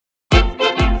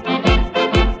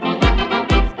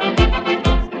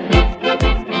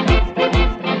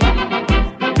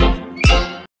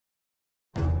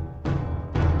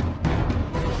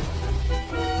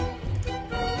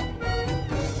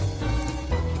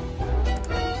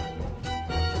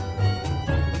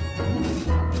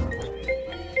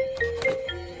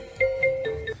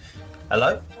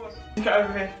Hello? Get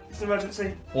over here. It's an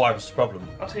emergency. Why? What's the problem?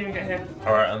 I'll tell you when you get here.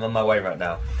 Alright, I'm on my way right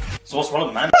now. So what's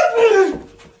wrong, man?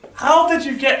 How did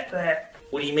you get there?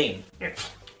 What do you mean? Yeah.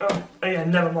 Oh yeah,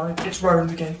 never mind. It's Roland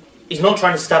again. He's not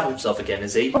trying to stab himself again,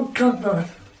 is he? Oh god, no.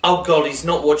 Oh god, he's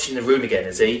not watching The Room again,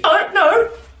 is he? I don't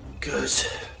know. Good.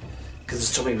 Because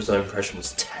his Tommy Wiseau impression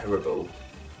was terrible.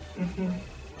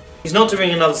 He's not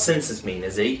doing another Simpsons meme,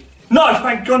 is he? No,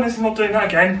 thank goodness he's not doing that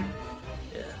again.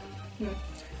 Yeah.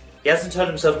 He hasn't turned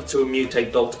himself into a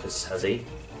mutated octopus, has he?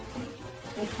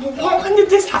 When did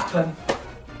this happen?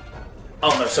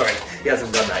 Oh no, sorry. He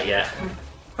hasn't done that yet.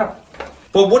 Oh.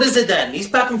 Well, what is it then? These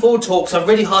back and forward talks are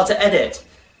really hard to edit.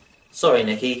 Sorry,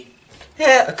 Nikki.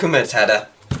 Yeah, a commentator.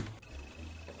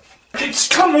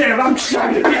 Just come here, I'm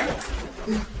trying.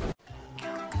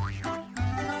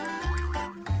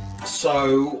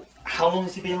 So, how long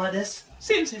has he been like this?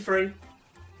 Since he's free.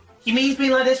 You mean he's been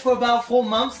like this for about 4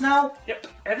 months now? Yep.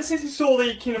 Ever since he saw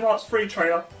the Kingdom Hearts 3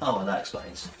 trailer. Oh, well, that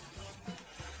explains.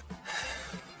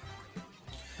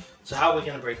 So how are we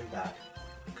going to break him back?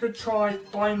 Could try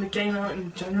buying the game out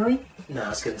in January. No,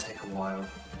 it's going to take a while.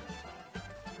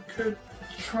 Could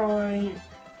try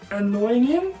annoying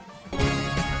him.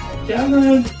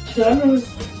 Darren.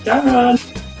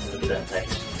 Look at that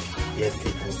face. He has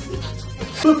deep sensitive.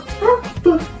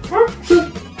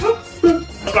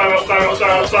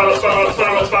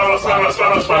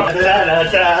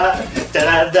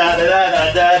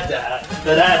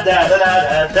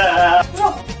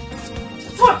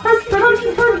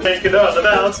 Taking up the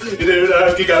bounce, you do the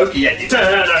okey dokey, and you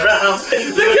turn around.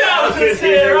 Look out, 'cause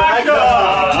here I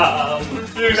come.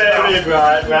 You spin me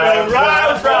right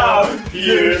round,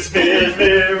 you spin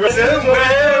me right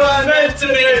somewhere I'm meant to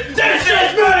be. This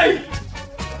is me!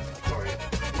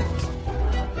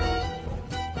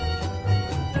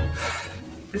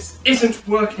 This isn't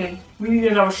working. We need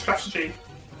another strategy.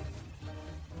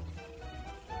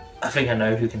 I think I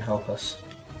know who can help us.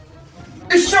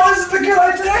 You sure this is a good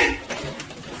idea?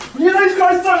 You know these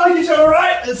guys don't like each other,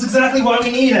 right? That's exactly why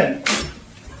we need him.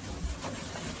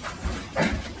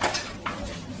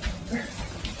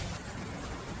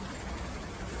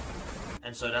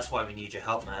 And so that's why we need your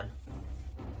help, man.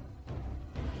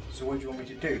 So what do you want me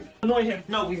to do? Annoy him.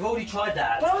 No, we've already tried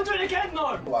that. Well, I'll do it again, no.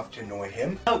 I'll have to annoy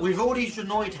him. No, we've already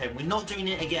annoyed him. We're not doing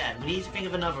it again. We need to think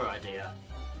of another idea.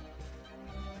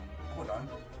 Hold on.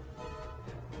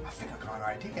 I think I got an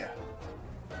idea.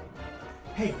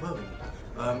 Hey, Chloe.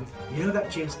 You know that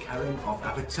James Cameron of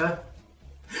Avatar?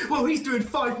 Well, he's doing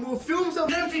 5 more films on.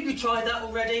 Don't think we tried that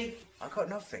already? I got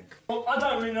nothing. Well, I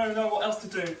don't really know what else to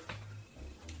do.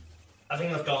 I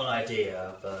think I've got an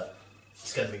idea, but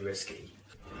it's going to be risky.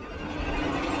 We're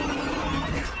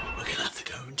going to have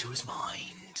to go into his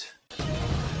mind.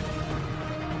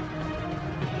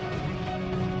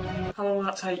 How long will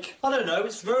that take? I don't know,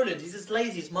 it's Roland. He's as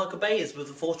lazy as Michael Bay is with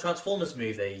the fourth Transformers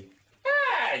movie.